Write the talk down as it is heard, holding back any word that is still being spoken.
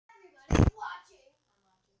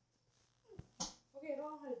I don't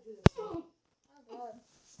know how to do this. Oh, God.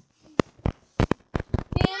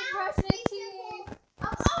 Hand pressing team.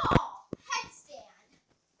 Headstand.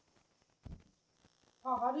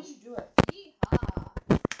 Oh, how did you do it? Yeehaw.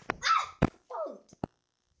 Don't.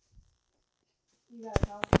 You gotta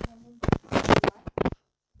tell me something?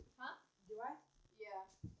 Huh? Do I? Yeah.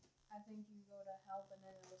 I think you go to help and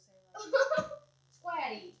then it'll say like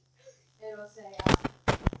Squatty. It'll say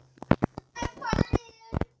I'm farted.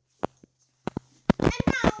 And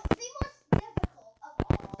now, the most difficult of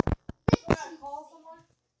all. Do I gotta call someone?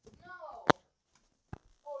 no.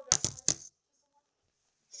 Oh, just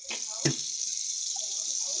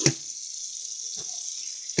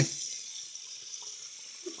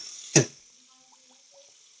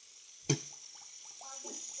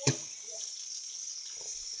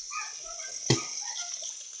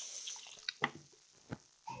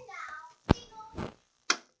And now, the most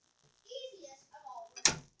easiest of all.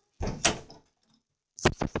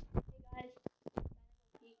 Hey guys.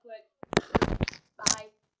 Be quick. Bye.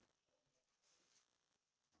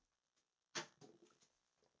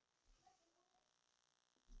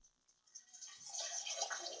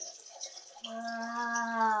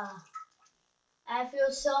 I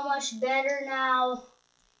feel so much better now.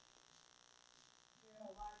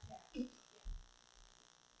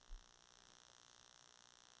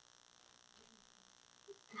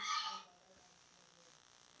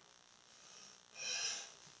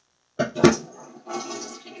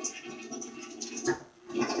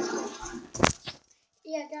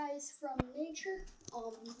 Yeah, guys, from nature,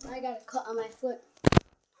 I got a cut on my foot.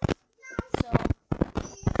 So,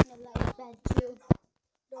 my leg's bad too.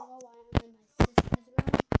 Don't know why I'm in my sister's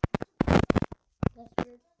room. That's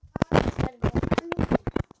weird. Gotta go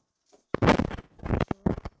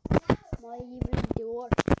might even the door.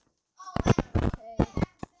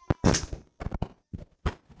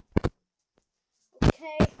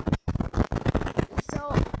 Okay. So,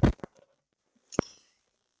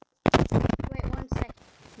 wait 1 second.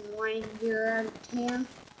 1 year out of 10.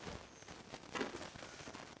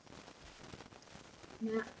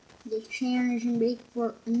 Now, the challenge and big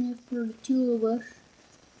for enough for the two of us.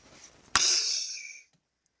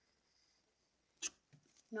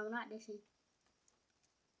 No, not this one.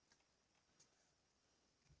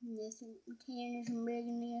 This tan isn't big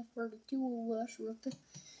enough for the two of us, Rookie.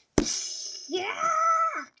 Yeah!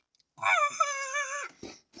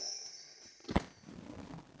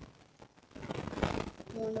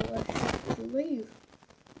 One of us has to leave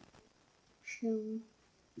soon.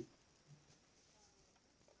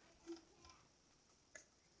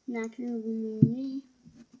 Not gonna be me.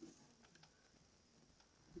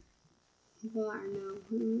 Well, I know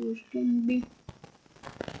who it's gonna be.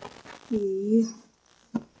 Yeah.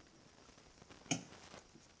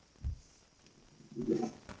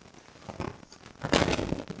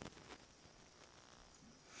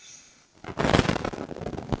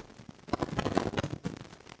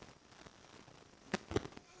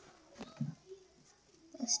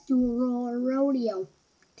 Let's do a roller rodeo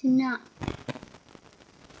tonight.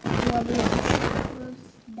 Whoever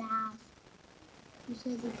first dies. You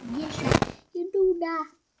said that yes, you do die.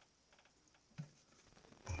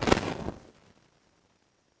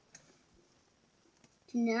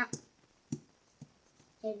 Tonight,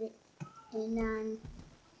 edit and 9,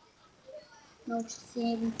 no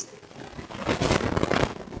 7.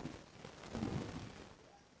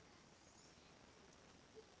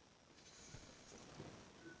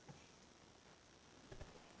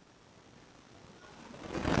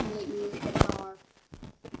 Let me use the car.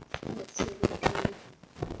 Let's see what it is.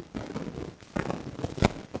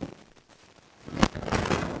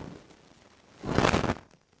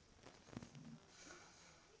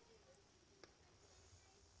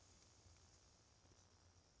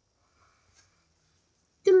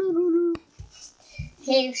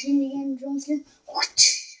 Hey, Indiana Johnson.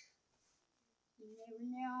 You never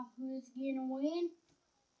know who's gonna win.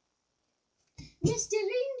 Mr.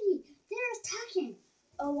 Lindy, they're attacking.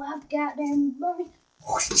 Oh, I've got them buddy.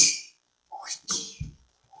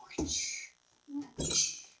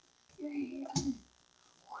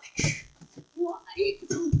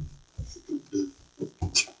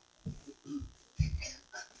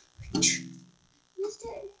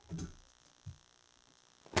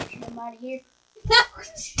 I'm out of here.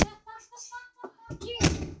 Okay.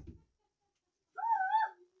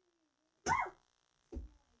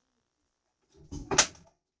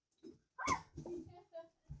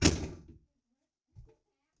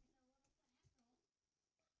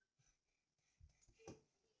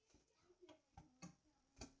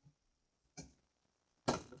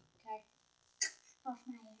 Cross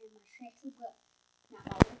my head in my shaky, but not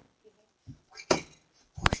my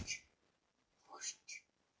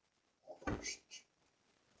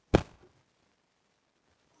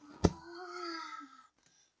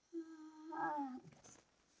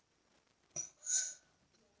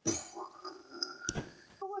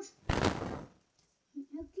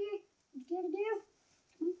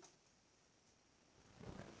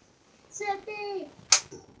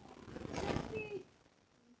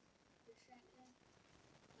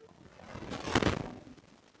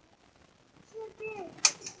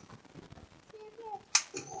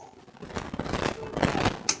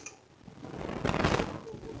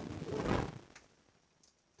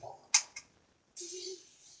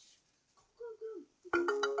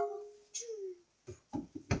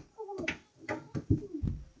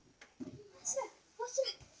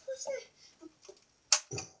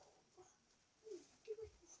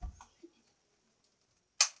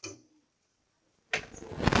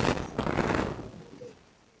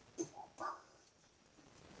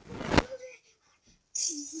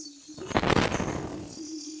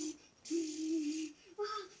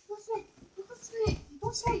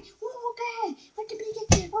this way. Oh, okay. What the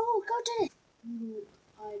big? Oh, go to it. No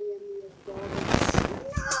idea me of dogs.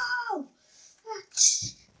 No.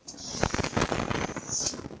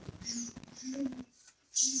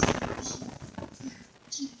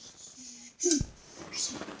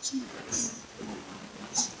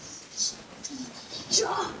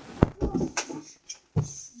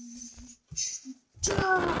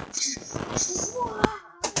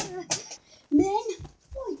 Men,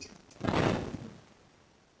 wait.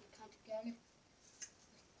 Can't get it.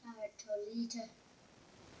 Tolita.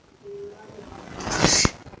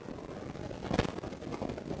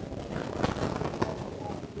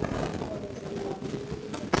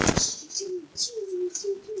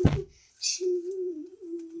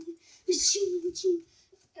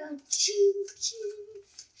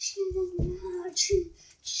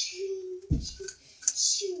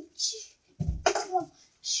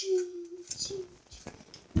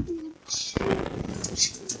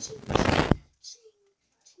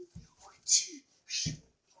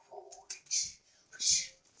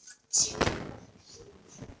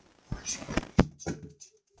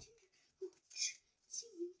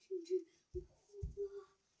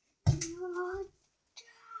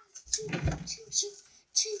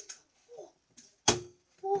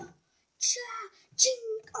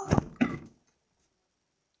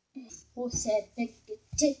 Você vê que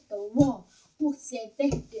tica o, você vê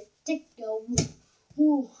que tica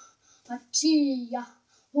o, a tia,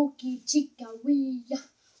 o que tica uia,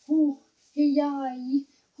 o ai,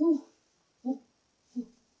 o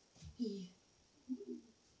he,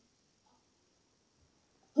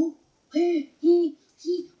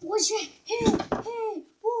 você, he,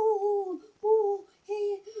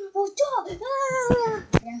 o to,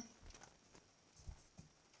 yeah.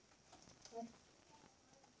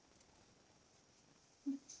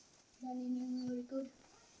 Running really good.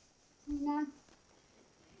 Now.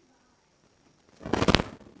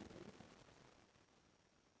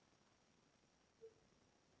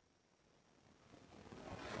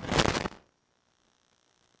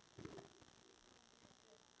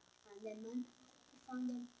 And then man, found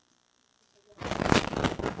them.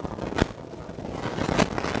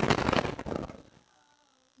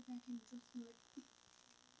 If I can just not.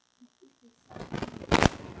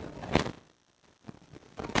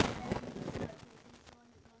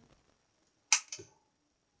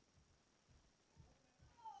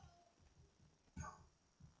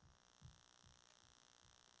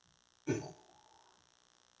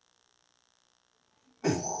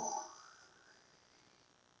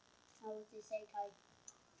 How would they say Kai?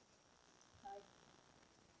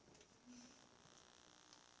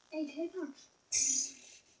 Hey, Pepper.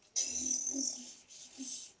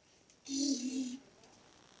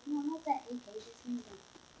 No, not that AK, just me.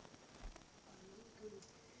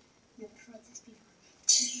 Never tried this before.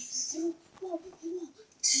 So, whoa.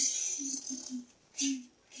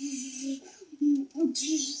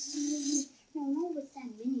 No, not with that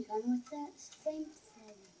minigun, with that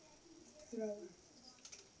flamethrower.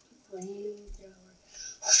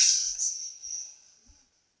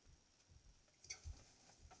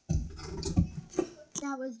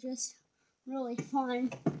 That was just really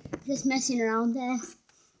fun, just messing around there,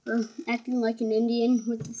 or acting like an Indian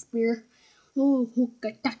with the spear. Ooh,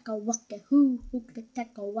 hooka taka waka, hooka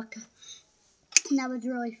taka waka. That was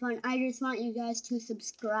really fun. I just want you guys to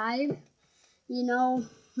subscribe. You know,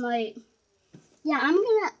 like, yeah, I'm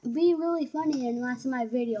gonna be really funny in the rest of my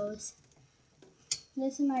videos.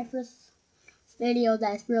 This is my first video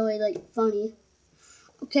that's really, like, funny.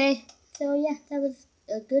 Okay, so yeah, that was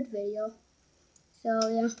a good video. So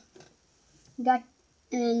yeah,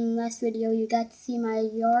 in last video you got to see my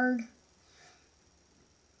yard,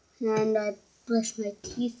 and I brushed my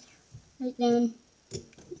teeth right then.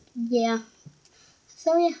 Yeah,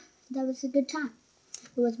 so yeah, that was a good time.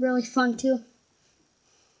 It was really fun too.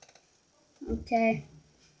 Okay,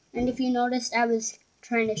 and if you noticed, I was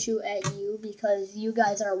trying to shoot at you because you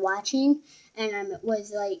guys are watching, and I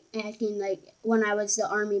was like acting like when I was the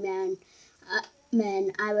army man,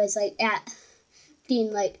 I was like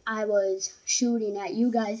acting like I was shooting at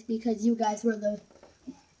you guys because you guys were the,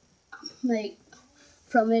 like,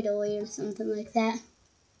 from Italy or something like that.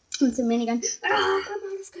 With a minigun. I'm out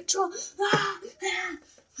of control.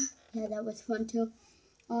 Yeah, that was fun too.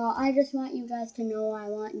 I just want you guys to know I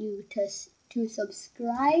want you to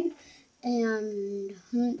subscribe and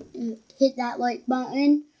hit that like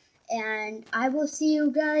button. And I will see you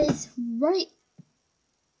guys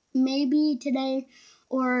maybe today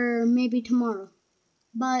or maybe tomorrow.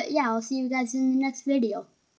 But yeah, I'll see you guys in the next video.